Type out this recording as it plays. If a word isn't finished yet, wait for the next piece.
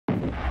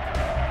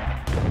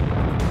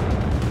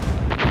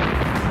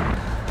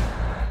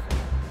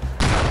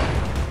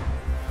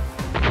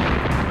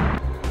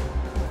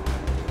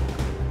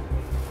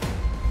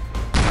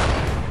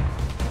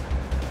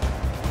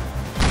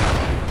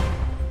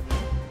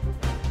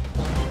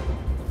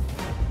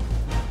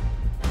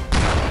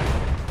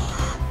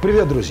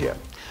Привет, друзья!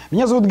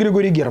 Меня зовут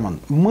Григорий Герман.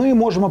 Мы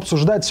можем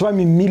обсуждать с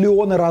вами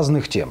миллионы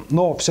разных тем,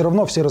 но все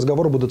равно все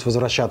разговоры будут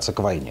возвращаться к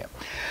войне.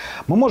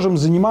 Мы можем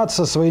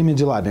заниматься своими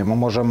делами, мы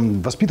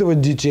можем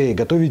воспитывать детей,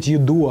 готовить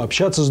еду,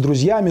 общаться с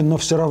друзьями, но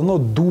все равно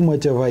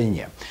думать о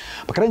войне.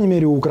 По крайней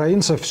мере, у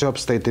украинцев все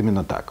обстоит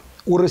именно так.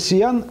 У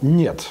россиян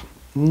нет.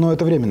 Но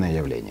это временное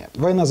явление.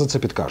 Война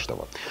зацепит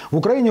каждого. В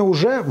Украине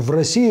уже, в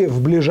России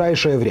в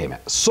ближайшее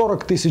время.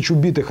 40 тысяч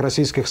убитых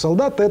российских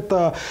солдат –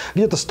 это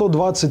где-то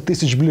 120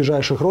 тысяч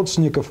ближайших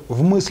родственников,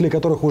 в мысли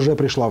которых уже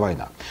пришла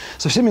война.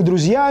 Со всеми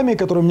друзьями,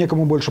 которым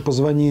некому больше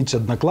позвонить,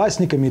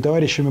 одноклассниками и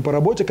товарищами по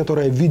работе,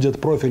 которые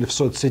видят профиль в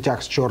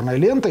соцсетях с черной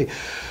лентой,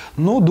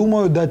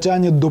 думаю,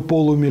 дотянет до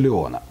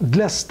полумиллиона.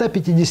 Для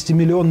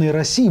 150-миллионной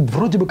России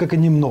вроде бы как и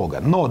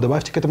немного. Но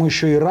добавьте к этому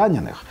еще и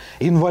раненых,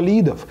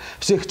 инвалидов,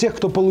 всех тех,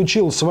 кто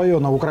получил свое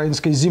на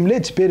украинской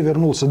земле, теперь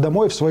вернулся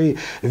домой в свои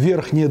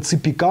верхние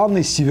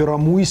Ципиканы,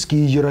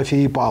 Северомуйские и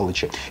Ерофеи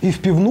Палычи. И в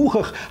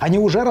пивнухах они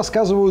уже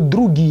рассказывают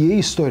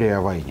другие истории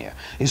о войне.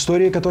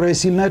 Истории, которые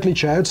сильно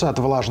отличаются от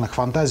влажных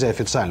фантазий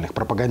официальных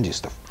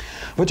пропагандистов.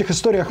 В этих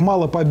историях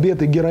мало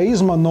побед и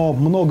героизма, но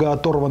много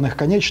оторванных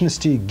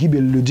конечностей,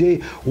 гибель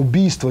людей,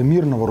 убийство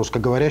мирного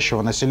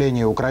русскоговорящего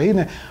населения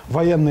Украины,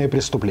 военные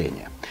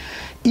преступления.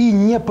 И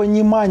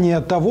непонимание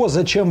того,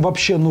 зачем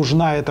вообще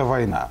нужна эта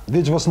война.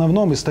 Ведь в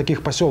основном из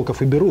таких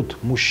поселков и берут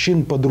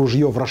мужчин под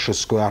ружье в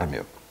рашистскую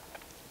армию.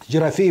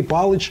 Ерофей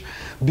Палыч,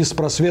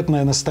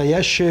 беспросветное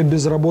настоящее,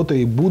 без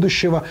работы и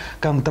будущего,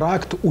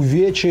 контракт,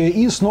 увечье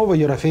и снова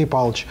Ерофей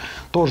Палыч.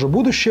 Тоже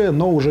будущее,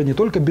 но уже не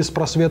только без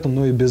просвета,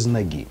 но и без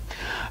ноги.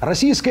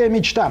 Российская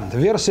мечта.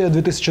 Версия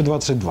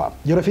 2022.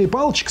 Ерофей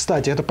Палыч,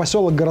 кстати, это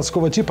поселок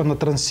городского типа на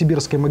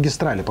Транссибирской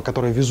магистрали, по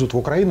которой везут в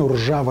Украину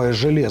ржавое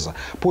железо,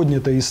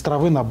 поднятое из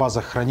травы на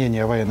базах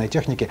хранения военной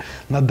техники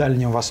на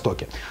Дальнем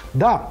Востоке.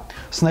 Да,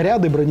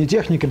 снаряды,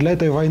 бронетехника для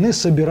этой войны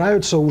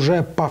собираются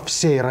уже по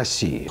всей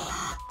России.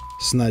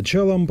 С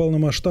началом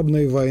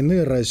полномасштабной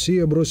войны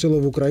Россия бросила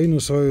в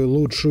Украину свою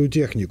лучшую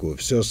технику.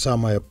 Все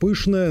самое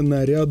пышное,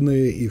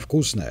 нарядное и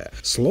вкусное.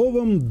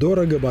 Словом,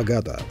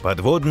 дорого-богато.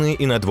 Подводные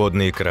и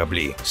надводные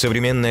корабли,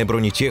 современная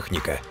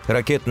бронетехника,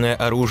 ракетное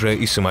оружие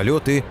и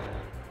самолеты.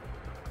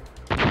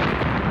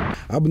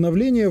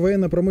 Обновление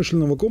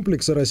военно-промышленного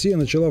комплекса Россия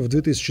начала в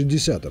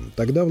 2010-м.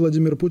 Тогда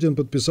Владимир Путин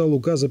подписал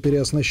указ о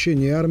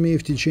переоснащении армии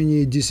в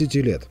течение 10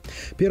 лет.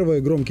 Первые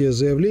громкие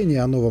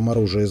заявления о новом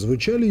оружии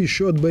звучали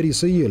еще от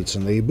Бориса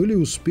Ельцина и были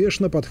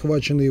успешно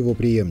подхвачены его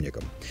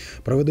преемником.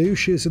 Про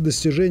выдающиеся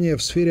достижения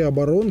в сфере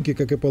оборонки,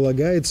 как и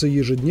полагается,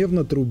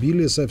 ежедневно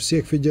трубили со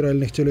всех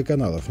федеральных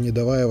телеканалов, не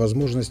давая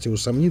возможности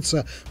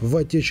усомниться в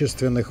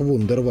отечественных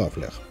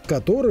вундервафлях,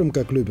 которым,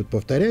 как любят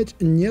повторять,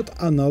 нет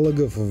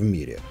аналогов в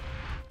мире.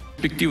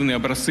 Перспективные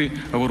образцы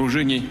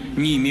вооружений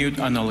не имеют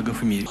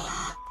аналогов в мире.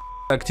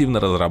 Активно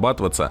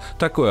разрабатываться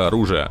такое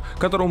оружие,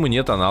 которому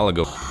нет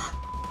аналогов.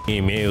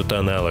 Имеют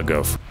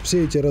аналогов.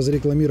 Все эти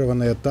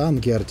разрекламированные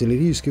танки,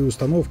 артиллерийские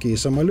установки и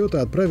самолеты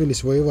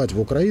отправились воевать в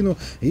Украину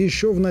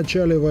еще в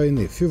начале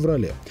войны, в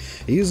феврале.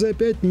 И за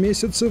 5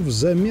 месяцев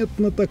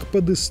заметно так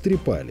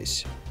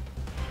подистрепались.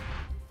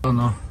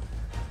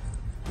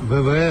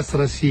 ВВС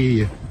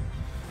России.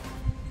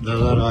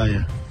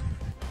 Дожать.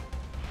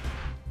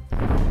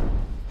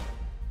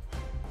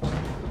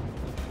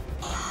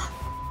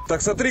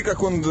 Так смотри,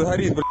 как он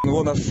горит, блин,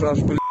 вон аж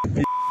блин,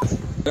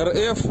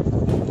 РФ,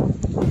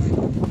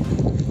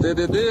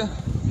 ДДД.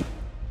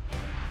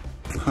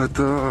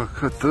 Это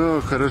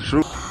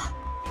хорошо.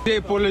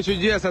 В поле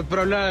чудес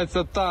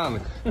отправляется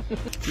танк.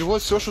 И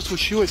вот все, что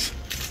случилось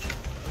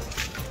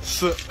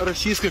с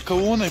российской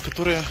колонной,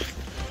 которая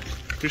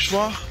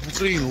пришла в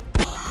Украину.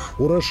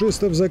 У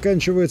рашистов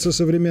заканчивается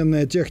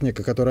современная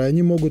техника, которой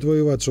они могут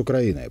воевать с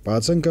Украиной. По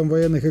оценкам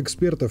военных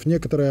экспертов,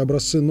 некоторые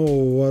образцы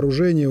нового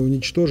вооружения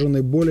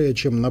уничтожены более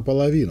чем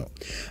наполовину.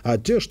 А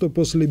те, что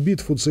после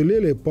битв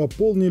уцелели,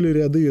 пополнили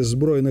ряды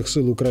сбройных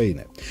сил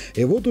Украины.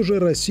 И вот уже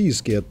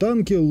российские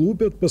танки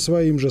лупят по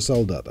своим же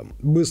солдатам.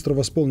 Быстро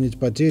восполнить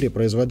потери,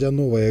 производя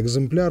новые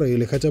экземпляры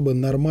или хотя бы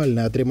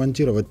нормально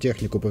отремонтировать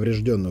технику,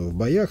 поврежденную в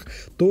боях,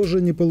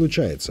 тоже не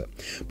получается.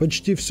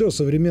 Почти все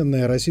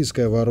современное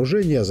российское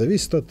вооружение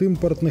зависит от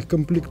импортных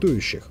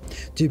комплектующих.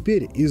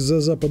 Теперь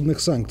из-за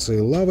западных санкций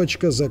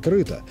лавочка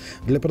закрыта.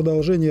 Для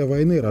продолжения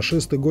войны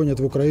рашисты гонят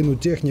в Украину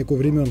технику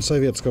времен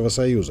Советского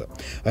Союза.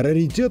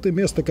 Раритеты,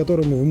 место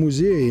которым в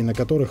музее и на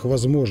которых,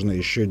 возможно,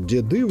 еще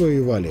деды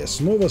воевали,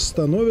 снова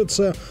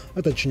становятся,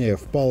 а точнее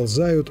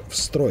вползают в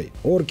строй.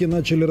 Орки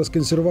начали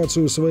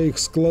расконсервацию своих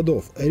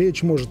складов.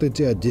 Речь может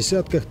идти о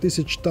десятках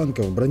тысяч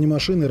танков,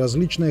 бронемашин и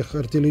различных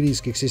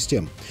артиллерийских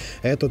систем.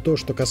 Это то,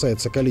 что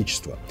касается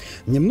количества.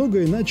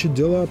 Немного иначе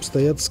дела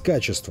обстоят с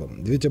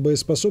качеством. Ведь о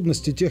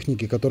боеспособности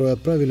техники, которую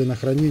отправили на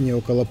хранение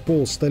около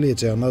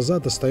полстолетия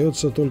назад,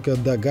 остается только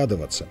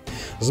догадываться.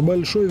 С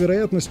большой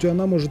вероятностью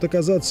она может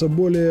оказаться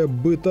более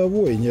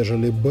бытовой,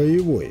 нежели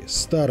боевой.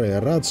 Старые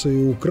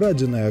рации,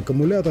 украденные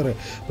аккумуляторы.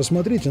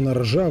 Посмотрите на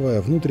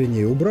ржавое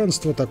внутреннее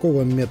убранство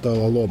такого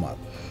металлолома.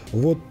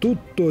 Вот тут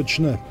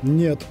точно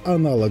нет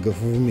аналогов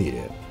в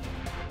мире.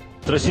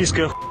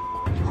 Российская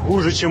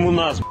хуже, чем у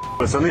нас,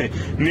 пацаны.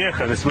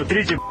 Механы,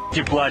 смотрите,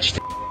 и плачьте.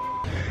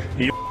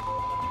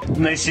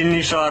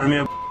 Наисильнейшая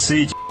армия,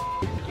 сидите.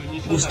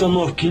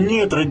 Установки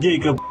нет,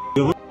 радейка,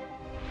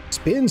 С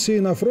пенсии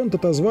на фронт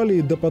отозвали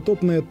и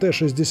допотопные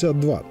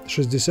Т-62.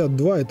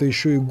 62 – это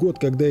еще и год,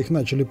 когда их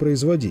начали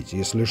производить,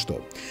 если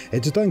что.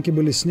 Эти танки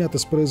были сняты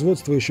с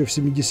производства еще в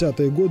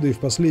 70-е годы и в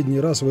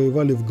последний раз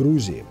воевали в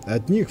Грузии.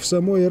 От них в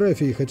самой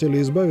РФ и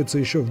хотели избавиться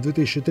еще в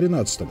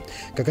 2013-м,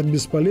 как от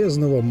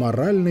бесполезного,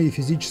 морально и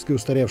физически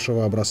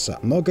устаревшего образца.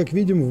 Но, как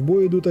видим, в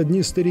бой идут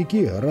одни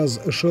старики, раз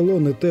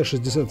эшелоны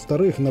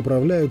Т-62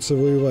 направляются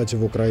воевать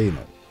в Украину.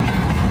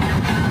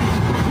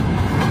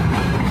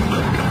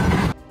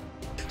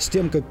 С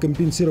тем, как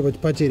компенсировать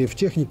потери в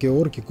технике,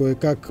 орки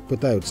кое-как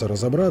пытаются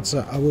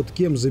разобраться, а вот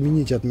кем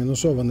заменить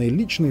отминусованный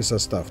личный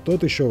состав,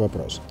 тот еще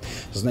вопрос.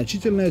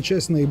 Значительная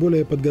часть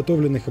наиболее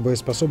подготовленных и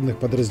боеспособных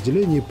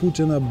подразделений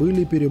Путина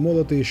были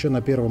перемолоты еще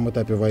на первом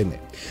этапе войны.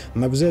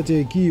 На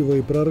взятие Киева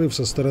и прорыв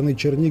со стороны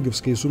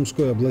Черниговской и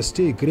Сумской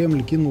областей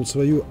Кремль кинул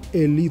свою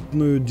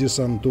элитную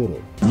десантуру.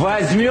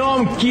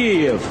 Возьмем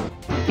Киев!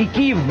 И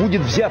Киев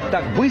будет взят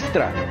так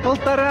быстро?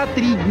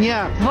 1,5-3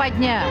 дня. 2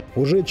 дня.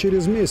 Уже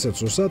через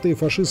месяц усатый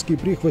фашистский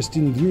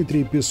прихвостень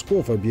Дмитрий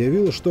Песков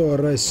объявил, что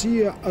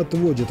Россия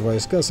отводит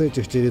войска с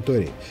этих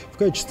территорий. В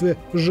качестве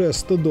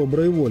жеста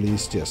доброй воли,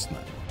 естественно.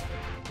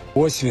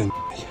 Ось він,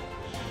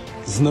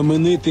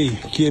 знаменитий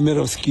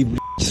кемеровський,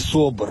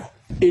 собор.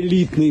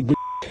 Елітний,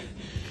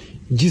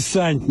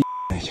 десантник.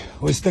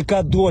 Ось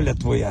така доля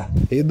твоя.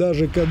 И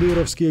даже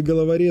кадыровские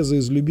головорезы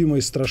из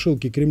любимой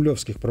страшилки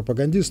кремлевских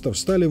пропагандистов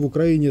стали в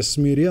Украине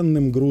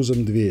смиренным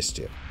грузом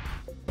 200.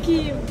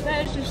 Киев,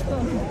 дальше что?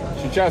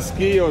 Сейчас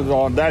Киев,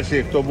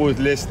 дальше кто будет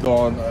лезть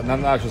на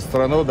нашу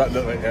страну,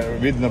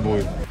 видно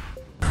будет.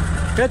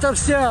 Это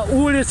вся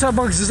улица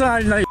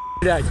вокзальная,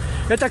 блядь.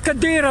 Это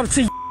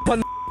кадыровцы,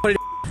 блядь.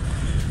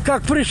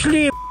 Как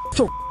пришли,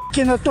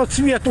 суки, на тот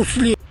свет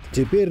ушли.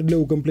 Теперь для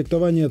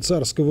укомплектования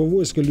царского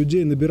войска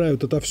людей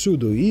набирают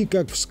отовсюду и,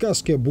 как в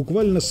сказке,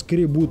 буквально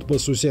скребут по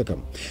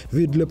сусекам.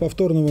 Ведь для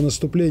повторного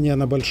наступления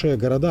на большие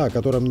города, о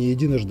котором не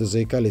единожды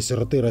заикались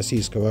рты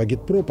российского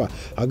агитпропа,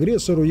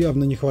 агрессору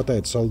явно не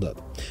хватает солдат.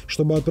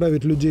 Чтобы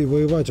отправить людей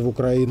воевать в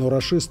Украину,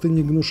 рашисты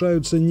не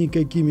гнушаются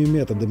никакими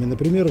методами.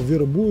 Например,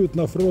 вербуют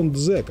на фронт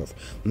зэков.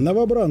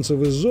 Новобранцев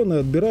из зоны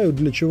отбирают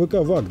для ЧВК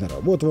Вагнера.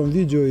 Вот вам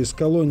видео из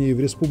колонии в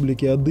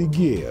республике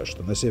Адыгея,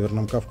 что на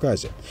Северном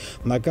Кавказе.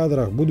 На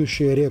кадрах будущие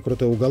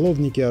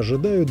рекруты-уголовники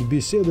ожидают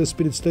беседы с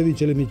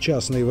представителями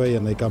частной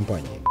военной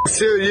компании.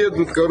 Все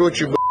едут,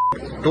 короче,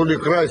 то ли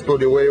красть, то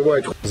ли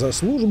воевать. За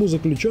службу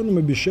заключенным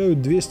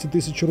обещают 200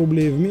 тысяч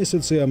рублей в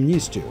месяц и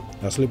амнистию.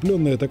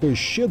 Ослепленные такой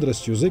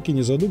щедростью, зэки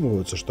не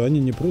задумываются, что они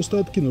не просто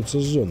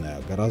откинутся с зоны,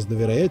 а гораздо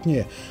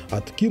вероятнее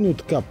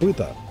откинут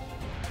копыта.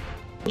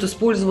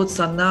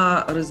 Использоваться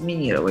на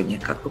разминирование,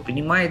 как вы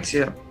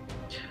понимаете,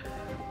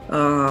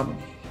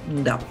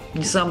 да,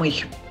 не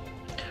самый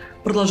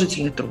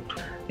продолжительный труд.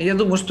 Я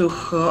думаю, что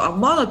их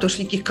обманут, потому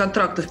что никаких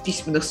контрактов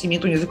письменных с ними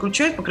никто не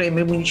заключает, по крайней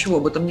мере, мы ничего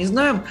об этом не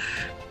знаем,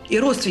 и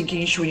родственники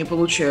ничего не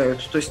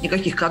получают, то есть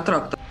никаких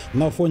контрактов.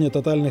 На фоне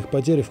тотальных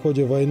потерь в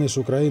ходе войны с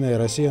Украиной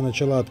Россия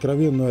начала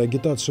откровенную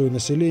агитацию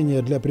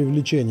населения для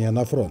привлечения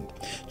на фронт.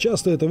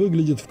 Часто это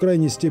выглядит в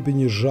крайней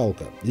степени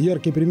жалко.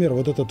 Яркий пример —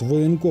 вот этот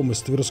военком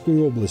из Тверской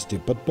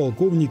области,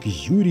 подполковник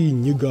Юрий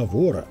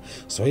Неговора.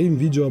 Своим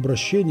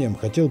видеообращением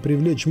хотел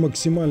привлечь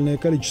максимальное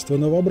количество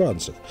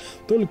новобранцев.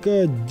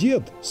 Только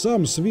дед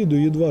сам с виду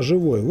едва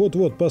живой,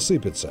 вот-вот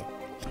посыпется.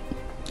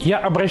 Я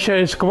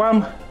обращаюсь к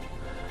вам,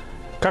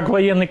 как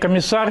военный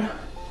комиссар,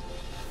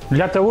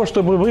 для того,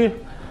 чтобы вы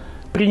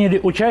приняли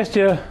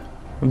участие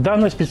в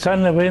данной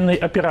специальной военной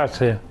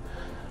операции.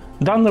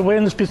 Данную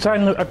военную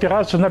специальную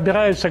операцию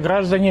набираются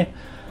граждане,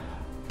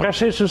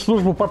 прошедшие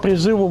службу по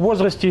призыву в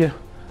возрасте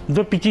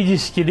до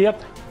 50 лет,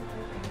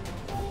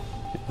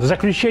 с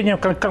заключением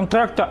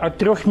контракта от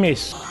 3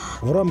 месяцев.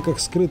 В рамках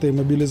скрытой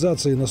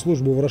мобилизации на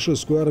службу в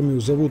рашистскую армию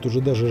зовут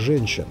уже даже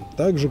женщин.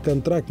 Также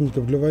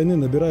контрактников для войны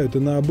набирают и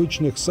на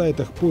обычных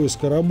сайтах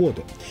поиска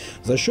работы.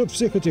 За счет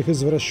всех этих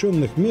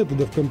извращенных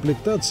методов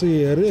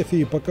комплектации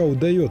РФ пока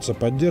удается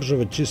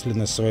поддерживать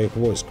численность своих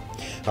войск.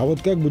 А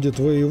вот как будет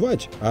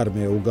воевать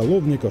армия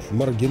уголовников,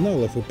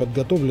 маргиналов и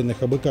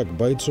подготовленных абы как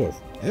бойцов,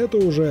 это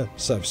уже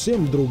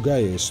совсем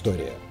другая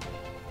история.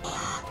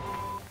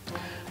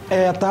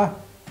 Это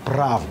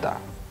правда.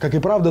 Как и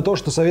правда то,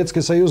 что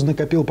Советский Союз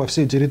накопил по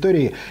всей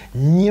территории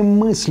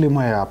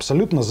немыслимые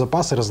абсолютно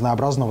запасы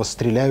разнообразного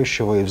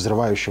стреляющего и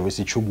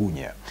взрывающегося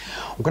чугуния.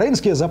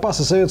 Украинские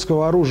запасы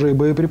советского оружия и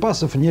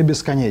боеприпасов не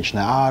бесконечны,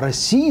 а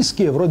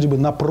российские вроде бы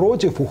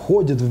напротив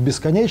уходят в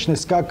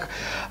бесконечность, как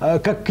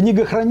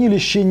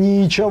книгохранилище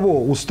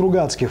ничего у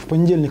Стругацких в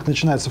понедельник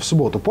начинается в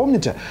субботу.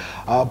 Помните?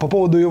 По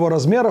поводу его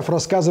размеров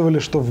рассказывали,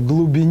 что в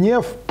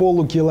глубине в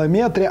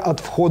полукилометре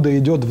от входа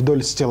идет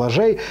вдоль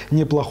стеллажей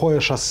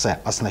неплохое шоссе,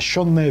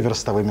 оснащенное огромные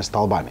верстовыми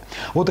столбами.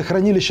 Вот и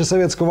хранилище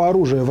советского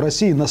оружия в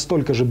России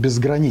настолько же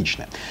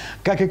безграничны,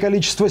 как и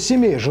количество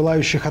семей,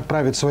 желающих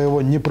отправить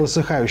своего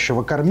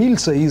непросыхающего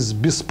кормильца из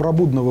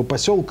беспробудного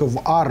поселка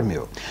в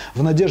армию,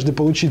 в надежде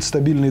получить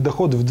стабильный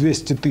доход в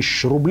 200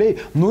 тысяч рублей,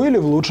 ну или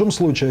в лучшем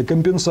случае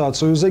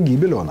компенсацию за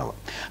гибель оного,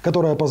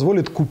 которая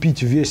позволит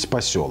купить весь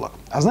поселок.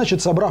 А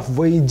значит, собрав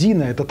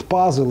воедино этот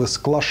пазл из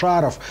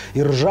клошаров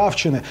и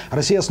ржавчины,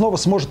 Россия снова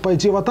сможет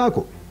пойти в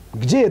атаку?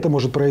 Где это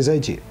может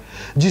произойти?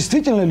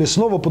 Действительно ли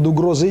снова под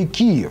угрозой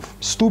Киев?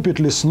 Ступит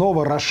ли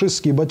снова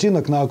рашистский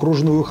ботинок на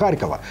окружную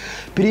Харькова?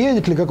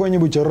 Переедет ли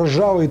какой-нибудь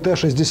ржавый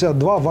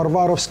Т-62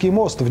 Варваровский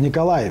мост в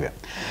Николаеве?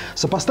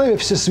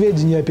 Сопоставив все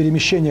сведения о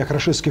перемещениях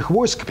рашистских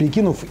войск,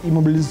 прикинув и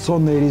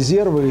мобилизационные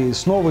резервы, и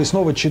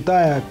снова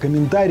читая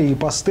комментарии и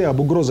посты об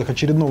угрозах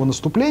очередного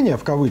наступления,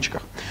 в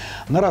кавычках,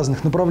 на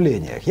разных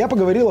направлениях, я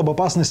поговорил об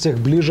опасностях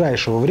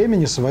ближайшего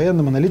времени с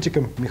военным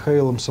аналитиком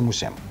Михаилом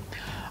Самусем.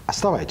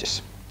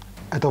 Оставайтесь.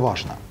 Это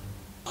важно.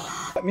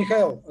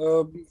 Михаил,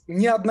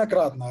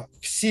 неоднократно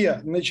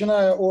все,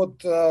 начиная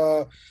от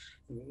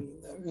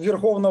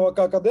верховного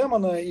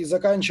кака-демона и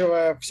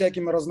заканчивая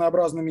всякими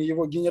разнообразными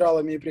его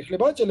генералами и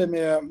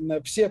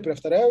прихлебателями, все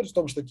повторяют в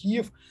том, что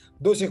Киев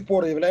до сих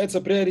пор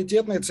является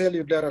приоритетной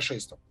целью для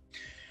рашистов.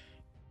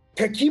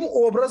 Каким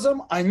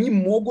образом они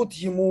могут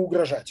ему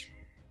угрожать?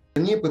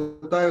 Они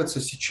пытаются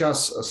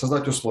сейчас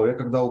создать условия,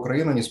 когда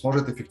Украина не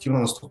сможет эффективно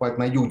наступать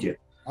на юге.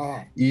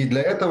 И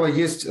для этого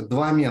есть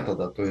два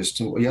метода. То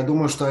есть я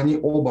думаю, что они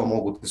оба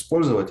могут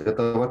использовать.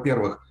 Это,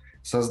 во-первых,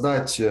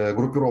 создать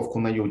группировку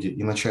на юге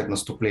и начать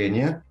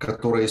наступление,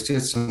 которое,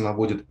 естественно,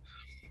 будет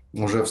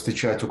уже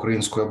встречать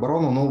украинскую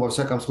оборону, но, во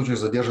всяком случае,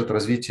 задержит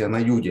развитие на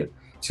юге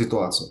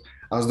ситуации.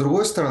 А с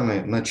другой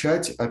стороны,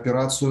 начать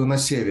операцию на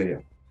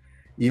севере.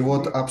 И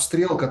вот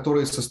обстрел,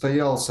 который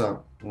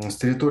состоялся с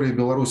территории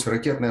Беларуси,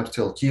 ракетный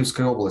обстрел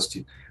Киевской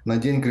области на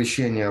День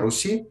крещения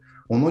Руси,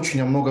 он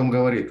очень о многом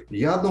говорит.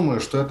 Я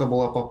думаю, что это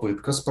была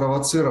попытка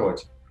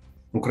спровоцировать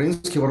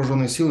украинские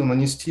вооруженные силы,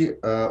 нанести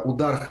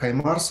удар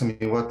хаймарсами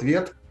в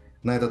ответ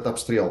на этот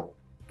обстрел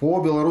по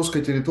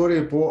белорусской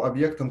территории, по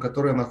объектам,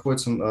 которые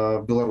находятся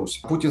в Беларуси.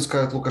 Путин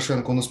скажет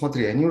Лукашенко: ну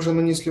смотри, они уже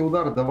нанесли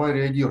удар, давай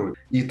реагируй.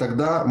 И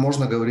тогда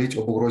можно говорить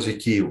об угрозе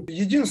Киеву.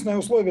 Единственное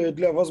условие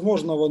для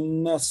возможного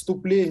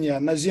наступления,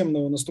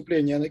 наземного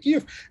наступления на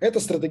Киев,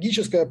 это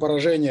стратегическое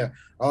поражение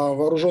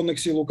вооруженных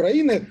сил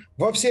Украины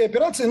во всей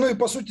операции. Ну и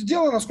по сути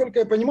дела, насколько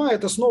я понимаю,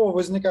 это снова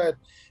возникает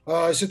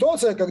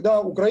ситуация,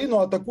 когда Украину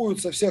атакуют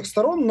со всех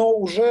сторон, но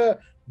уже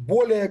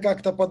более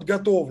как-то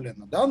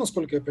подготовлено, да,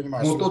 насколько я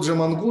понимаю? Ну, тот же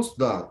мангуст,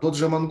 да, тот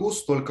же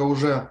мангуст, только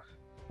уже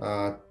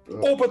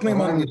опытный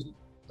мангуст.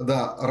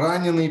 Да,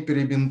 раненый,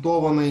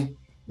 перебинтованный,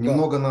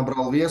 немного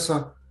набрал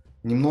веса,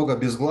 немного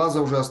без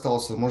глаза уже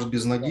остался, может,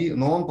 без ноги,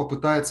 но он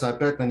попытается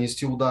опять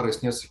нанести удары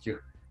с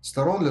нескольких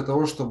сторон для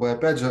того, чтобы,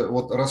 опять же,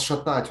 вот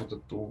расшатать вот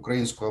эту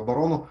украинскую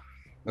оборону,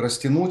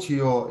 растянуть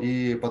ее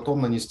и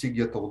потом нанести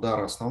где-то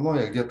удар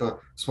основной, а где-то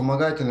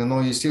вспомогательный,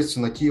 но,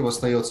 естественно, Киев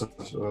остается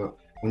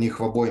у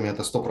них в обойме,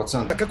 это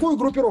 100%. А какую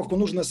группировку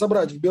нужно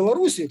собрать в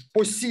Беларуси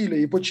по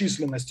силе и по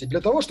численности для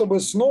того, чтобы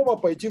снова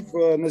пойти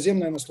в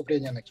наземное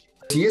наступление на Киев?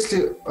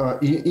 Если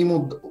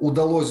им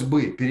удалось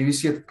бы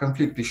перевести этот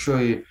конфликт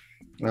еще и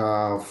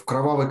в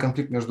кровавый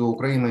конфликт между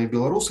Украиной и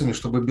белорусами,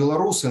 чтобы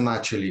белорусы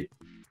начали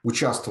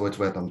участвовать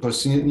в этом, то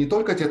есть не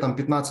только те там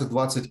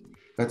 15-20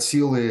 от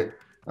силы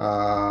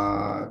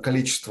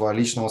количества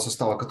личного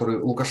состава, который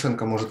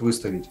Лукашенко может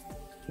выставить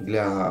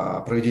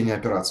для проведения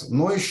операции,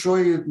 но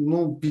еще и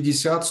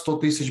 50-100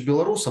 тысяч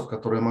белорусов,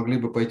 которые могли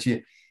бы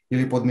пойти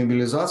или под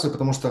мобилизацию,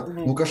 потому что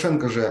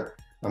Лукашенко же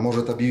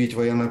может объявить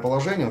военное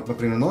положение. Вот,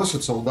 например,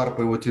 наносится удар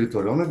по его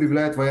территории, он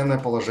объявляет военное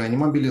положение,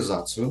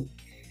 мобилизацию,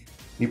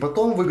 и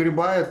потом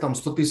выгребает там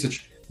 100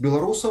 тысяч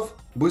белорусов,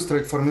 быстро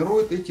их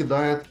формирует и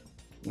кидает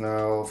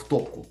в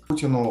топку.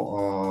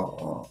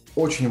 Путину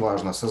очень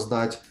важно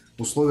создать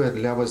условия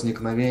для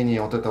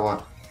возникновения вот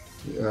этого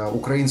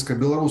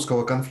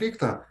украинско-белорусского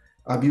конфликта,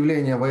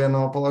 объявления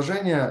военного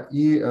положения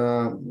и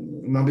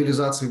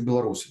мобилизации в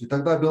Беларуси. И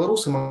тогда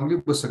белорусы могли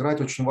бы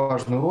сыграть очень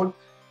важную роль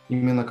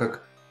именно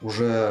как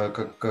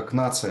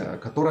нация,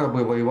 которая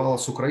бы воевала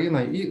с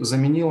Украиной и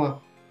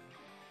заменила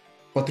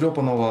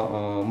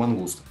потрепанного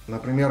мангуста.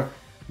 Например,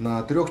 на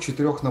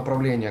 3-4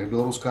 направлениях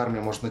белорусская армия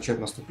может начать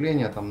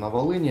наступление, там на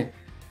Волыни,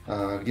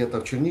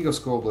 где-то в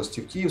Черниговской области,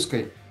 в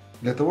Киевской,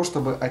 для того,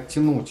 чтобы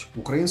оттянуть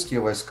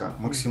украинские войска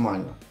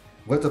максимально.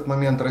 В этот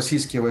момент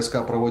российские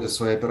войска проводят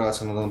свои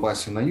операции на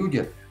Донбассе, на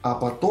юге, а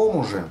потом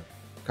уже,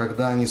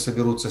 когда они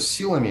соберутся с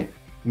силами,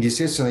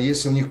 естественно,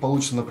 если у них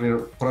получится,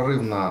 например,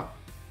 прорыв на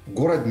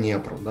город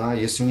Днепр, да,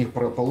 если у них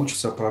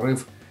получится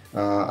прорыв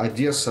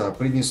Одесса,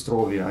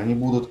 Приднестровье, они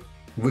будут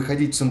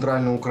выходить в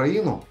центральную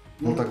Украину,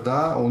 ну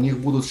тогда у них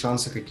будут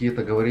шансы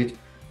какие-то говорить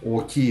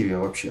о Киеве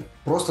вообще.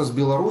 Просто с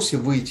Беларуси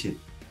выйти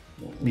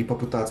и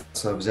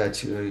попытаться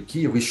взять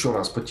Киев еще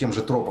раз по тем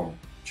же тропам,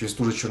 через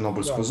ту же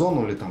Чернобыльскую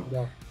зону или там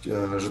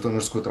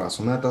Житомирскую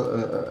трассу. Но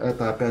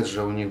это опять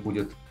же у них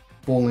будет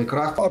полный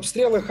крах.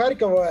 Обстрелы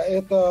Харькова –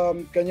 это,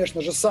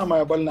 конечно же,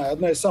 самая больная,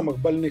 одна из самых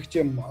больных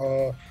тем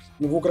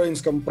в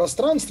украинском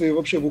пространстве и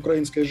вообще в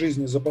украинской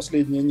жизни за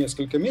последние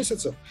несколько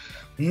месяцев.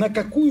 На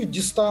какую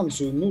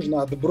дистанцию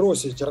нужно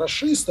отбросить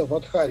рашистов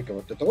от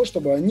Харькова для того,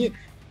 чтобы они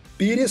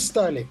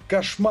перестали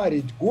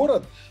кошмарить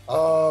город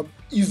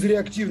из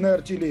реактивной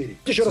артиллерии?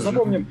 Еще раз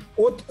напомним,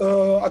 от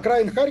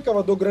окраин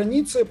Харькова до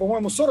границы,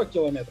 по-моему, 40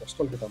 километров.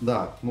 Сколько там?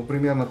 Да, ну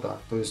примерно так.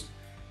 То есть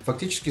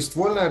фактически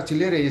ствольная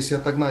артиллерия, если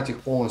отогнать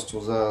их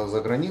полностью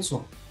за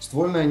границу,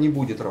 ствольная не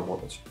будет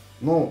работать.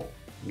 Ну,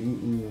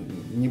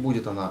 не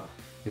будет она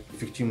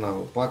эффективно.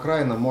 По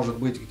окраинам может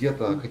быть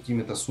где-то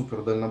какими-то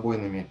супер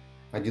дальнобойными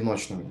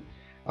одиночными.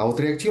 А вот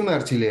реактивная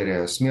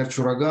артиллерия, смерч,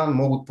 ураган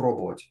могут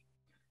пробовать.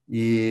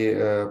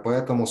 И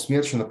поэтому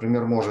смерч,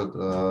 например, может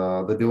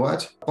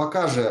добивать.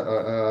 Пока же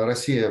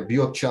Россия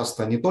бьет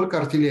часто не только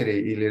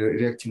артиллерией или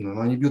реактивной,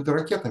 но они бьют и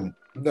ракетами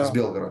с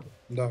Белгорода.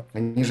 Да.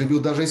 Они же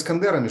бьют даже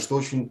искандерами, что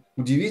очень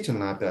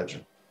удивительно, опять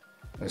же.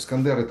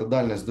 Искандер — это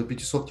дальность до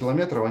 500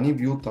 километров, они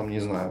бьют там,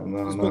 не знаю,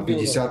 на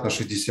 50, на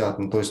 60,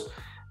 ну, то есть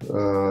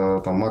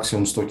там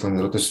максимум 100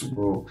 километров. То есть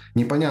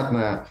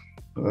непонятная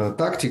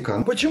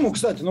тактика. Почему,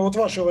 кстати? Ну вот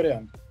ваш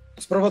вариант.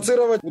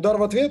 Спровоцировать удар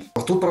в ответ?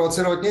 Тут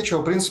провоцировать нечего.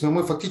 В принципе,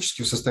 мы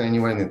фактически в состоянии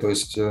войны. То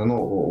есть,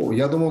 ну,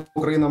 я думаю,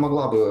 Украина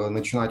могла бы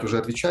начинать уже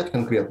отвечать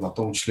конкретно, в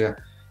том числе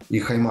и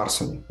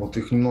хаймарсами. Вот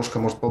их немножко,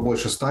 может,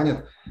 побольше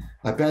станет.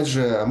 Опять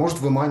же, может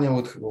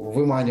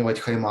выманивать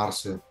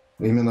хаймарсы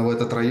именно в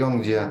этот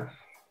район, где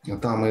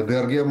там и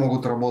ДРГ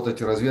могут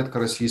работать, и разведка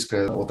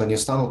российская. Вот они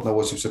станут на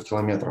 80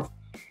 километров.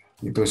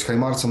 И то есть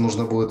хаймарцам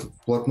нужно будет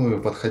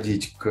вплотную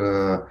подходить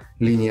к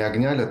линии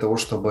огня для того,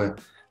 чтобы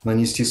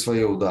нанести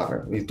свои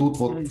удары. И тут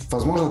вот,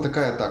 возможно,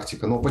 такая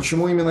тактика. Но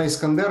почему именно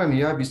искандерами,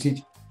 я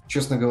объяснить,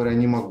 честно говоря,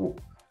 не могу.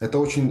 Это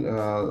очень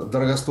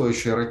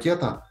дорогостоящая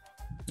ракета.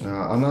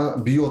 Она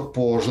бьет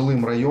по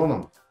жилым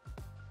районам.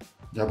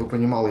 Я бы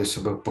понимал,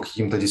 если бы по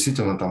каким-то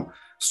действительно там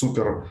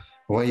супер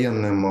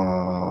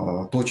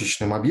военным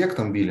точечным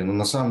объектам били. Но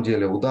на самом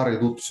деле удары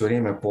идут все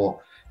время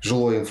по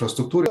жилой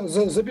инфраструктуре.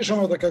 Запишем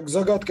это как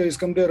загадка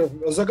искандеров,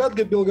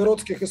 загадка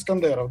белгородских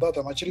искандеров, да,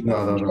 там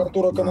очередная книжка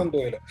Артура Конан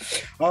Дойля.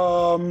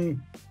 То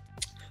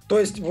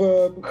есть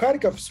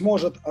Харьков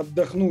сможет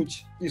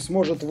отдохнуть и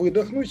сможет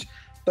выдохнуть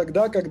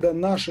тогда, когда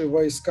наши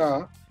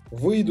войска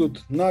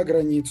выйдут на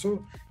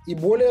границу, и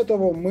более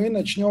того, мы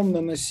начнем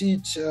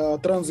наносить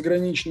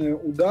трансграничные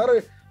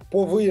удары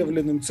по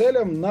выявленным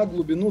целям на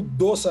глубину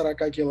до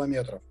 40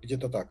 километров,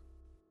 где-то так.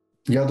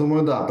 Я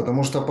думаю, да,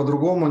 потому что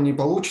по-другому не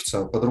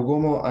получится.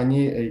 По-другому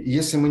они,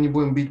 если мы не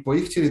будем бить по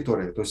их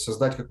территории, то есть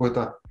создать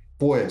какой-то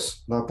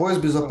пояс, да, пояс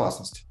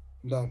безопасности.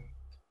 Да.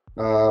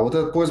 Вот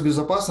этот пояс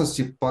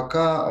безопасности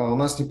пока у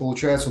нас не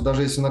получается.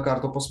 Даже если на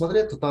карту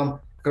посмотреть, то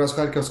там как раз в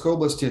Харьковской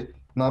области,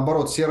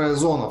 наоборот, серая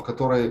зона, в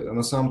которой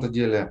на самом-то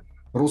деле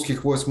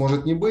русских войск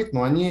может не быть,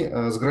 но они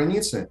с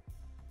границы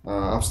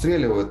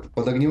обстреливают,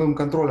 под огневым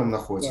контролем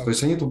находятся. Да. То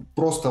есть они тут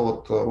просто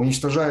вот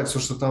уничтожают все,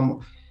 что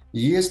там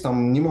есть,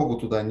 там не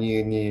могут туда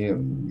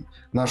ни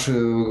наше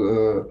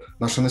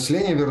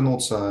население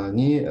вернуться,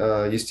 ни,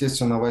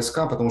 естественно,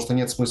 войска, потому что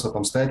нет смысла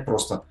там стоять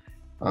просто,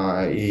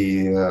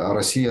 и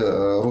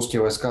Россия,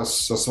 русские войска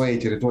со своей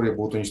территории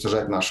будут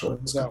уничтожать наши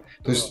войска.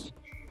 Да. То есть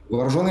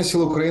вооруженные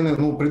силы Украины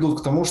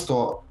придут к тому,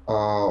 что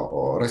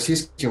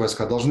российские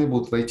войска должны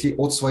будут отойти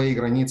от своей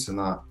границы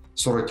на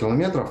 40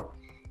 километров,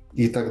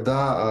 и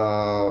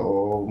тогда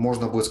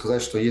можно будет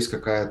сказать, что есть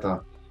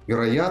какая-то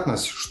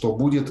вероятность, что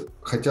будет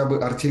хотя бы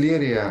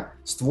артиллерия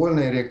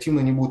ствольная и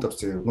реактивная не будет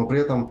обстреливать, но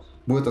при этом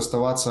будет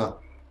оставаться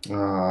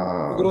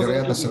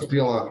вероятность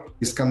обстрела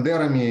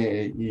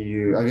искандерами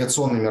и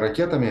авиационными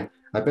ракетами.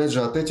 Опять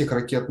же, от этих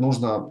ракет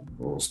нужно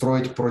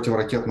строить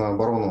противоракетную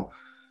оборону,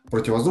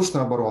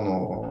 противовоздушную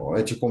оборону.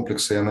 Эти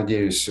комплексы, я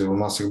надеюсь, у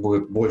нас их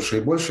будет больше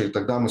и больше, и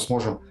тогда мы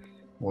сможем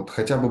вот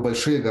хотя бы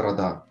большие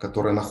города,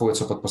 которые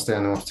находятся под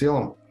постоянным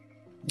обстрелом,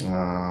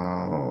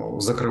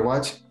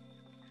 закрывать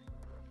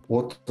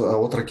от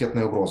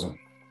ракетной угрозы.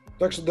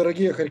 Так что,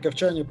 дорогие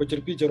харьковчане,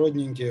 потерпите,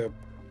 родненькие.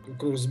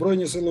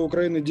 Збройные силы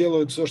Украины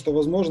делают все, что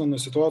возможно, но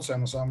ситуация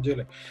на самом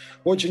деле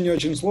очень и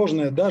очень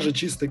сложная, даже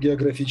чисто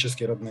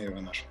географически, родные вы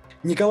наши.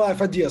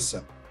 Николаев,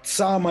 Одесса.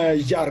 Самая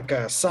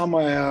яркая,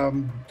 самая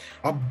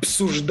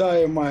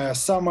обсуждаемая,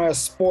 самая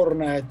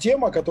спорная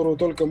тема, которую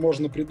только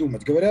можно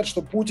придумать. Говорят,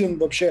 что Путин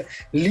вообще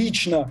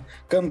лично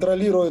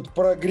контролирует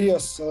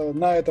прогресс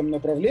на этом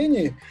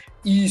направлении,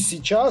 и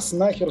сейчас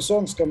на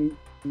Херсонском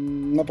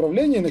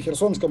направлении, на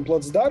Херсонском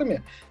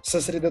плацдарме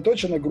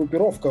сосредоточена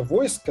группировка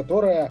войск,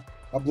 которая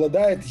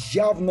обладает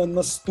явно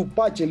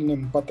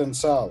наступательным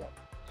потенциалом.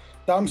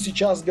 Там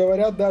сейчас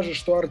говорят даже,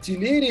 что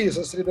артиллерии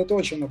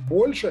сосредоточено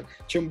больше,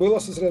 чем было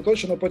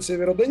сосредоточено под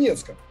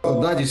Северодонецком.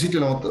 Да,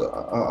 действительно, вот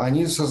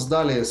они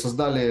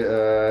создали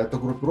эту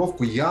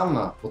группировку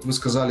явно, вот вы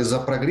сказали, за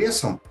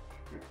прогрессом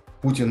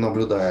Путин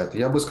наблюдает.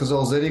 Я бы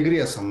сказал, за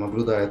регрессом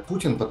наблюдает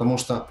Путин, потому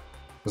что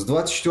с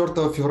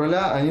 24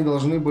 февраля они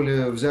должны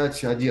были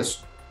взять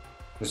Одессу.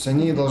 То есть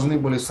они должны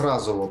были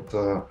сразу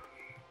вот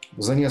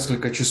за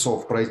несколько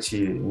часов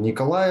пройти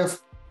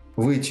Николаев,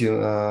 выйти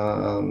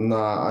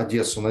на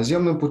Одессу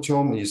наземным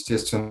путем,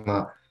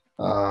 естественно,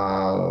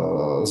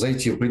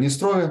 зайти в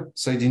Приднестровье,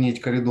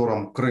 соединить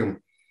коридором Крым,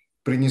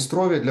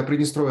 Приднестровье. Для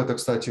Приднестровья это,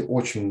 кстати,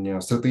 очень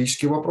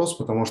стратегический вопрос,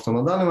 потому что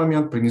на данный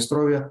момент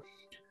Приднестровье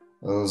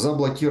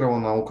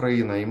заблокировано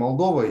Украиной и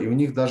Молдовой, и у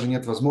них даже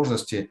нет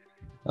возможности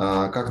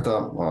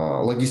как-то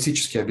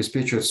логистически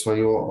обеспечивать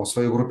свою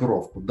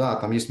группировку. Да,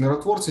 там есть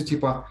миротворцы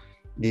типа,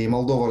 и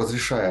Молдова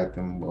разрешает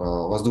им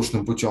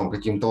воздушным путем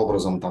каким-то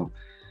образом там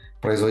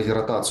производить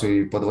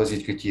ротацию и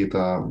подвозить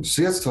какие-то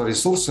средства,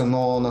 ресурсы,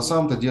 но на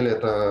самом-то деле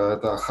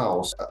это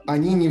хаос.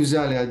 Они не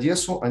взяли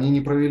Одессу, они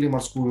не провели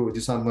морскую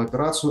десантную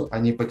операцию,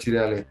 они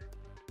потеряли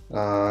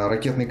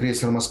ракетный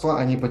крейсер «Москва»,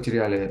 они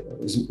потеряли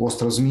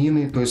остров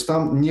Змеиный, то есть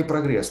там не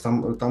прогресс,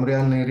 там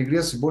реальный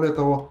регресс. И более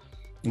того,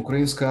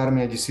 украинская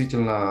армия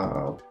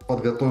действительно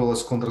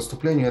подготовилась к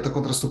контрнаступлению, это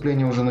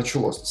контрнаступление уже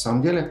началось. На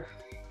самом деле,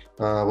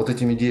 вот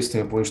этими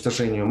действиями по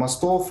уничтожению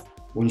мостов,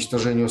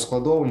 уничтожению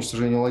складов,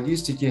 уничтожению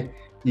логистики,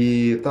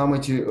 и там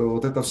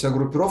вот эта вся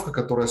группировка,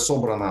 которая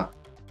собрана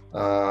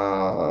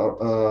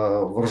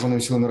вооруженными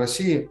силами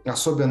России,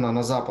 особенно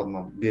на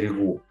западном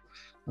берегу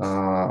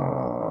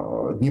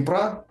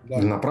Днепра, да,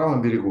 на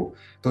правом берегу.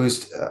 То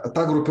есть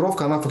та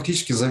группировка, она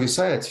фактически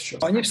зависает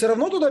сейчас. Они все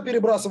равно туда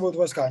перебрасывают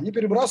войска, они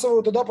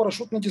перебрасывают туда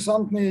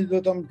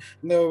парашютно-десантные там,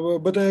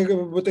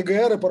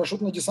 БТГР и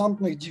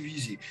парашютно-десантных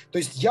дивизий. То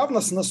есть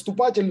явно с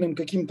наступательной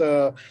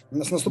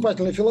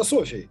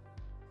философией.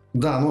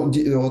 Да, ну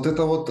вот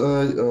эта вот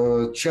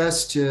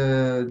часть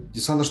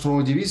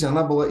десантно-штурмовой дивизии,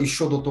 она была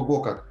еще до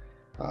того, как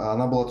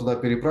она была туда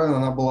переправлена,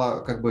 она была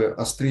как бы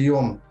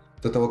острием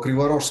вот этого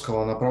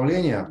криворожского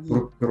направления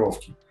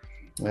группировки,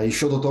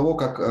 еще до того,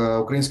 как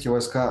украинские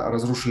войска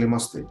разрушили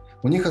мосты.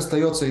 У них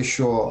остается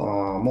еще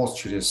мост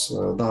через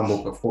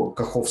дамбу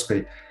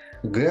Каховской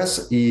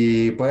ГЭС,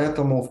 и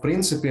поэтому, в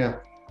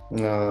принципе,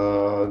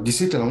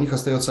 действительно, у них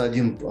остается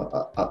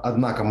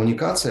одна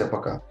коммуникация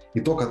пока, и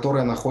то,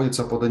 которая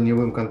находится под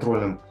огневым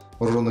контролем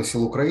вооруженных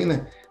сил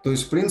Украины. То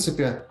есть, в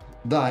принципе,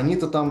 да,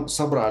 они-то там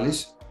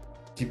собрались,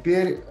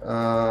 теперь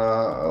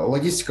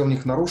логистика у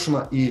них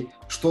нарушена, и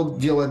что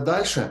делать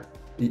дальше?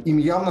 Им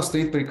явно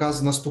стоит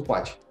приказ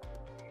наступать.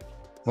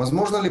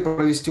 Возможно ли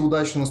провести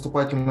удачную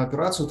наступательную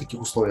операцию в таких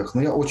условиях?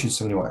 Но я очень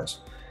сомневаюсь.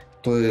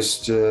 То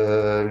есть,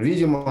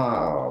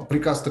 видимо,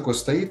 приказ такой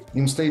стоит,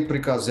 им стоит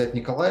приказ взять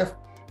Николаев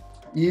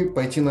и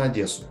пойти на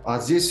Одессу. А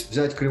здесь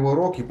взять Кривой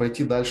Рог и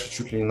пойти дальше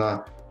чуть ли не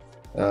на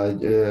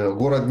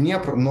город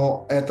Днепр.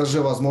 Но это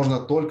же возможно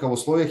только в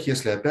условиях,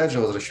 если, опять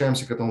же,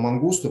 возвращаемся к этому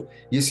мангусту,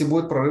 если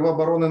будет прорыв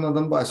обороны на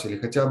Донбассе, или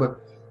хотя бы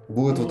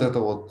будет вот это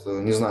вот,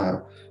 не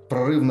знаю,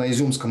 прорыв на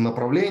Изюмском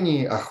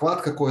направлении,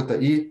 охват какой-то,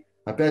 и,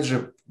 опять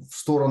же, в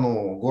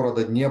сторону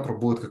города Днепр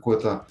будет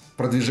какое-то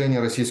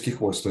продвижение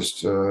российских войск. То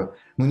есть, ну,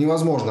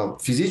 невозможно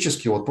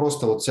физически, вот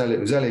просто вот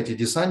взяли эти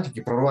десантники,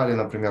 прорвали,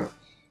 например,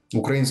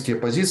 украинские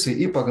позиции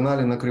и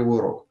погнали на Кривой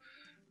Рог.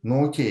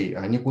 Ну окей,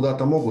 они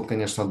куда-то могут,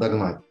 конечно,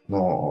 догнать,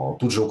 но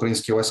тут же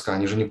украинские войска,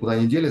 они же никуда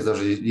не делись,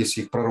 даже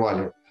если их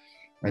прорвали.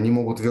 Они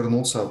могут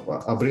вернуться,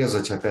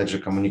 обрезать, опять же,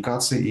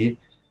 коммуникации и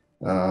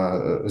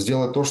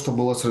сделать то, что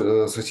было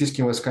с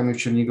российскими войсками в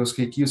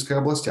Черниговской и Киевской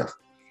областях.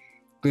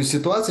 То есть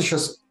ситуация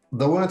сейчас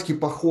довольно-таки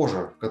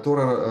похожа,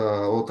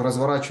 которая вот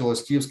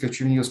разворачивалась в Киевской и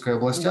Черниговской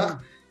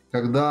областях,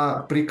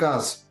 когда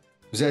приказ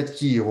взять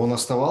Киев, он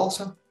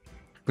оставался.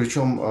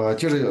 Причем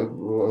те же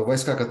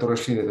войска, которые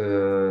шли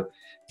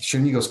с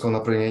Черниговского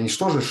направления, они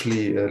что же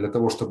шли для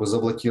того, чтобы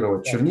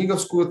заблокировать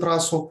Черниговскую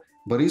трассу,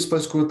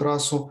 Бориспольскую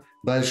трассу,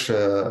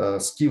 дальше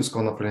с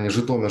Киевского направления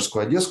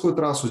Житомирскую, Одесскую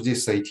трассу,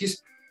 здесь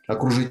сойтись,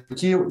 окружить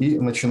Киев и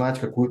начинать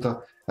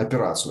какую-то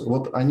операцию.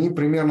 Вот они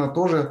примерно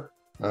тоже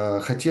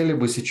хотели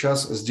бы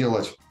сейчас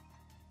сделать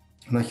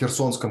на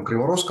Херсонском,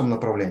 Криворожском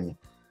направлении,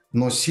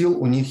 но сил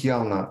у них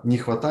явно не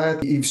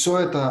хватает. И все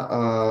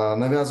это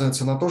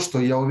навязывается на то, что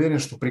я уверен,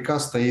 что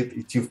приказ стоит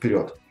идти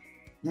вперед.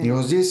 И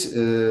вот здесь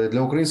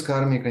для украинской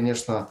армии,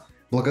 конечно,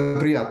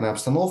 благоприятная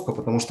обстановка,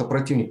 потому что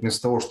противник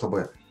вместо того,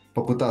 чтобы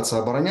попытаться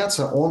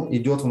обороняться, он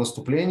идет в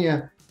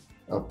наступление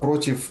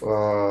против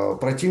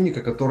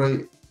противника,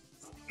 который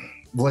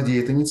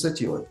владеет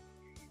инициативой.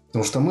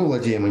 Потому что мы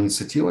владеем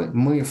инициативой,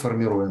 мы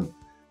формируем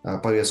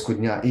повестку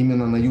дня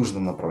именно на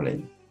южном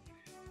направлении.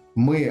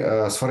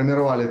 Мы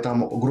сформировали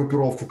там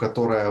группировку,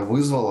 которая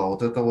вызвала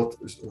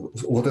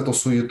вот эту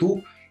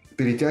суету,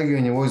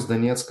 перетягивание войск с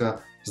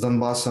Донецка, с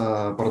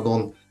Донбасса,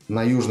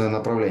 на южное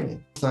направление.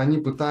 Они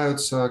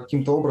пытаются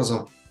каким-то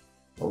образом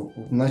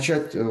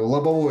начать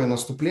лобовое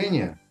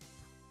наступление,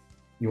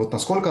 и вот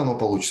насколько оно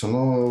получится,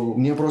 но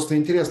мне просто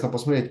интересно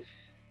посмотреть,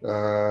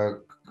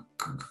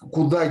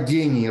 куда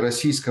гений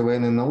российской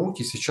военной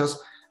науки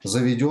сейчас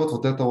заведет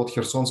вот эту вот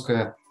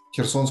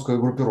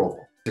херсонскую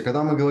группировку. И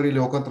когда мы говорили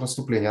о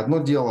контрнаступлении, одно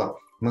дело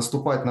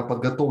наступать на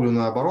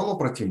подготовленную оборону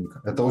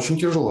противника, это очень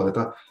тяжело,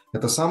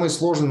 это самый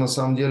сложный на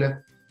самом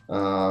деле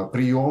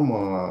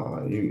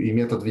прием и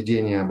метод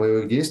ведения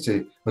боевых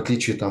действий, в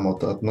отличие там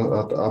от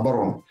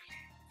обороны.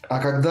 А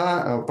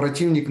когда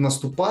противник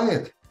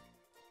наступает,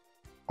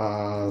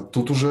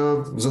 тут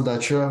уже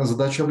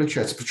задача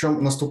облегчается.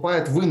 Причем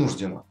наступает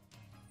вынужденно.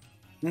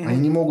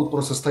 Они не могут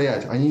просто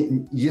стоять.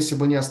 Они, если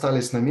бы не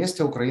остались на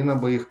месте, Украина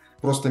бы их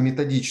просто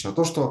методично.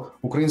 То, что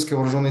украинские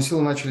вооруженные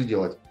силы начали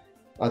делать.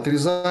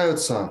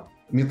 Отрезаются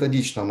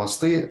методично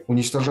мосты,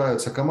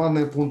 уничтожаются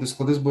командные пункты,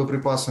 склады с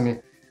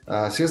боеприпасами,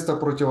 средства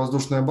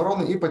противовоздушной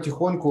обороны, и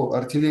потихоньку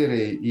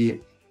артиллерией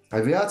и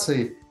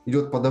авиацией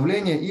идет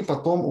подавление, и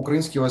потом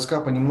украинские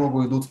войска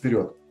понемногу идут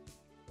вперед.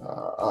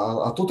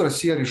 А тут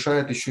Россия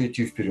решает еще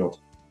идти вперед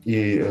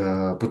и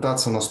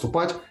пытаться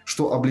наступать,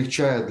 что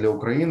облегчает для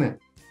Украины,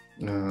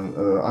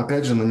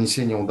 опять же,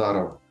 нанесение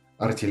ударов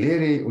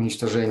артиллерией,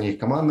 уничтожение их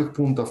командных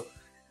пунктов,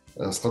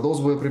 складов с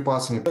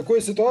боеприпасами. В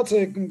такой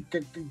ситуации,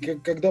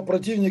 когда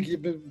противник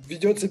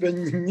ведет себя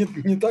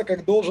не так,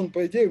 как должен,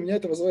 по идее, у меня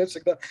это вызывает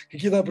всегда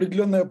какие-то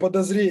определенные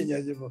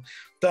подозрения. Типа,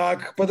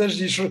 так,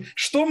 подожди,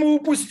 что мы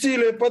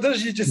упустили?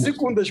 Подождите,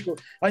 секундочку.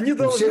 Они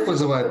должны... Всех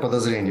вызывает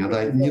подозрения,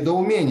 да.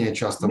 Недоумение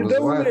часто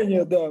вызывает.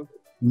 Недоумение, да.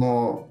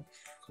 Но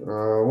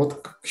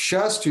вот, к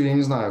счастью, я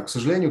не знаю, к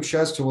сожалению, к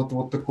счастью,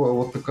 вот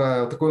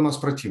такой у нас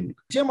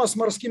противник. Тема с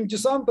морским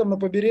десантом на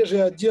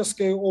побережье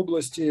Одесской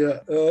области,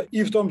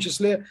 и в том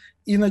числе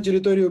и на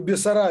территорию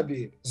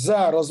Бессарабии,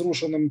 за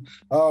разрушенным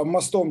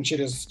мостом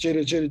через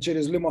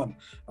Лиман,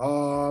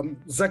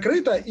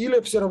 закрыта или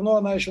все равно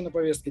она еще на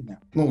повестке дня?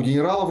 Ну, у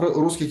генералов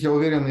русских, я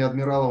уверен, и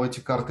адмиралов эти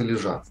карты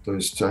лежат. То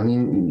есть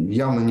они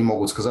явно не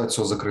могут сказать,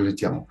 все, закрыли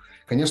тему.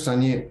 Конечно,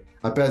 они...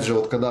 Опять же,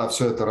 вот когда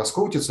все это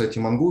раскрутится, эти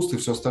мангусты,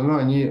 все остальное,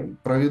 они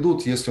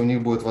проведут, если у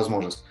них будет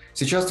возможность.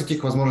 Сейчас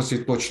таких возможностей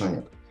точно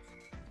нет.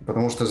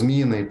 Потому что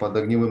Змеиный под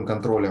огневым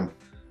контролем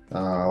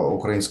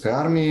украинской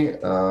армии,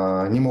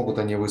 не могут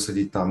они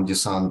высадить там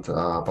десант,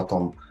 а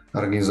потом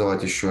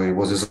организовать еще и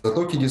возле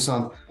затоки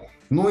десант.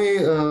 Ну и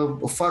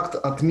факт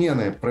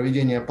отмены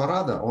проведения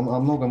парада, он о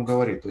многом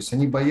говорит. То есть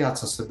они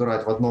боятся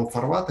собирать в одном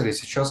фарватере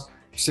сейчас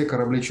все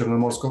корабли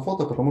Черноморского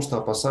флота, потому что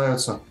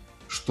опасаются,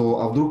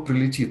 что вдруг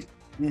прилетит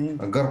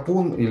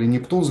гарпун или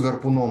Нептун с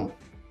гарпуном,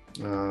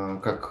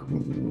 как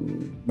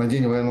на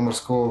день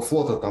военно-морского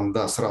флота, там,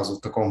 да, сразу в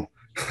таком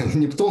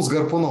Нептун с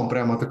гарпуном,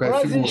 прямо такая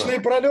праздничный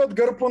фигура. Пролет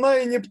гарпуна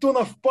и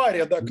Нептуна в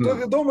паре, да. Кто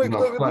ведомый,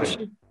 кто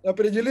ведущий,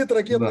 определит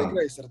ракетный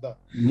крейсер, да.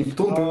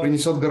 Нептун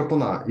принесет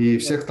гарпуна и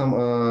всех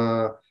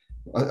там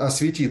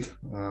осветит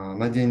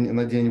на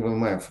день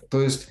ВМФ.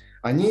 То есть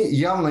они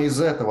явно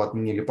из-за этого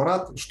отменили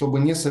парад, чтобы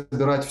не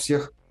собирать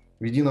всех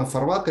в едином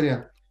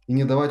фарватере и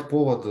не давать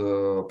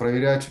повод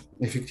проверять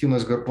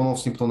эффективность гарпунов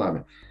с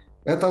Нептунами.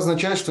 Это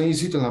означает, что они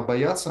действительно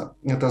боятся.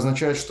 Это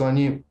означает, что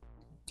они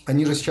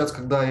же сейчас,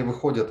 когда и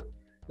выходят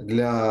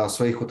для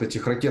своих вот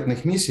этих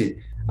ракетных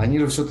миссий, они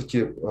же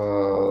все-таки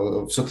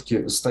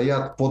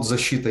стоят под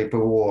защитой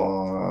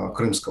ПВО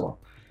Крымского.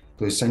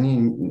 То есть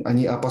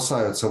они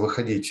опасаются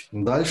выходить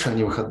дальше,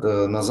 они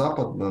выходят на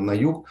запад, на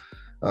юг,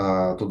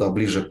 туда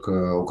ближе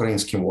к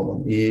украинским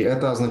водам. И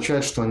это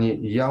означает, что они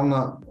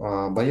явно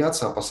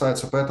боятся,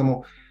 опасаются.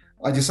 Поэтому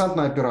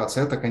десантная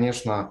операция, это,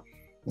 конечно,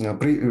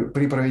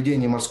 при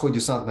проведении морской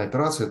десантной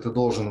операции ты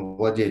должен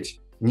владеть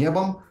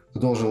небом, ты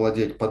должен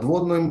владеть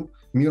подводным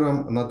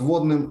миром,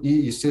 надводным и,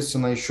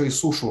 естественно, еще и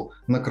сушу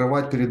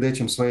накрывать перед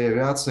этим своей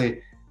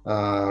авиацией,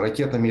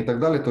 ракетами и так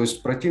далее. То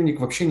есть противник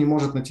вообще не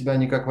может на тебя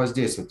никак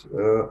воздействовать.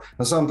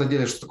 На самом-то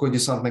деле, что такое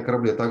десантные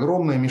корабли? Это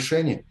огромные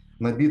мишени,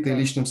 набитые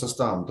личным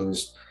составом. То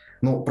есть,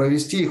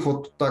 провести их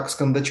вот так с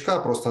кондачка,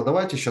 просто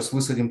давайте сейчас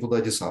высадим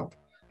туда десант.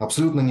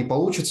 Абсолютно не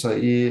получится,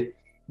 и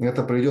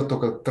это приведет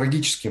только к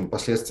трагическим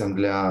последствиям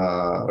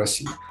для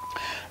России.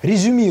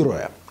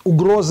 Резюмируя,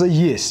 угроза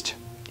есть.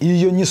 И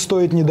ее не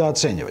стоит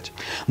недооценивать.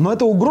 Но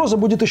эта угроза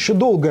будет еще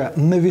долго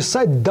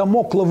нависать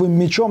дамокловым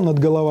мечом над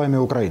головами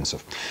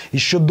украинцев.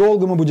 Еще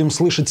долго мы будем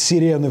слышать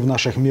сирены в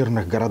наших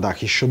мирных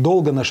городах. Еще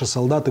долго наши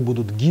солдаты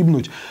будут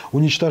гибнуть,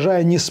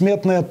 уничтожая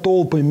несметные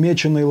толпы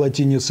меченой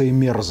латиницей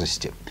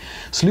мерзости.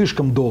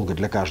 Слишком долго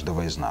для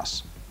каждого из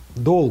нас.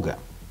 Долго,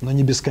 но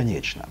не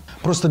бесконечно.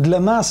 Просто для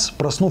нас,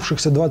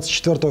 проснувшихся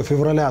 24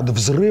 февраля от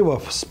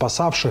взрывов,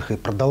 спасавших и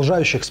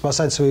продолжающих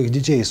спасать своих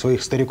детей и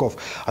своих стариков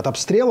от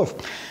обстрелов,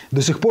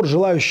 до сих пор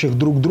желающих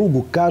друг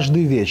другу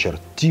каждый вечер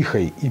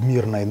тихой и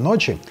мирной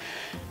ночи,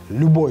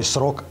 любой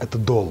срок – это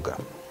долго.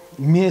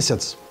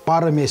 Месяц,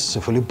 пара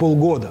месяцев или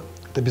полгода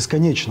 – это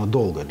бесконечно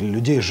долго для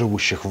людей,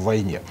 живущих в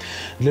войне.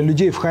 Для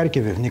людей в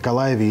Харькове, в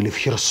Николаеве или в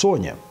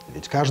Херсоне.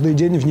 Ведь каждый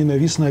день в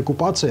ненавистной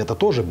оккупации – это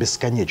тоже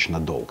бесконечно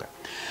долго.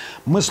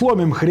 Мы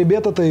сломим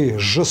хребет этой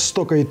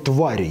жестокой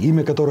твари,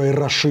 имя которой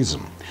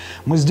рашизм.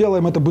 Мы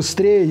сделаем это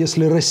быстрее,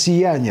 если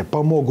россияне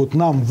помогут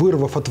нам,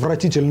 вырвав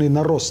отвратительный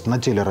нарост на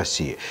теле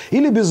России.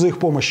 Или без их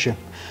помощи.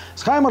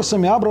 С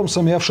Хаймарсами,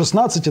 Абрамсами,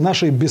 F-16 и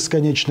нашей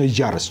бесконечной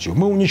яростью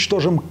мы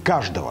уничтожим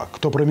каждого,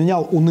 кто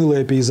променял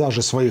унылые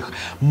пейзажи своих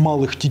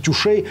малых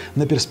тетюшей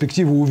на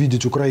перспективу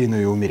увидеть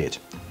Украину и умереть.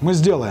 Мы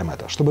сделаем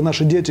это, чтобы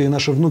наши дети и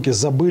наши внуки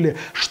забыли,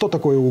 что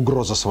такое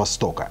угроза с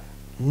Востока.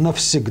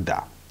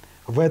 Навсегда.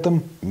 В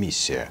этом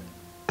миссия.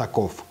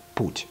 Таков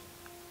путь.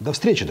 До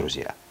встречи,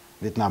 друзья.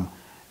 Ведь нам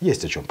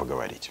есть о чем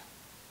поговорить.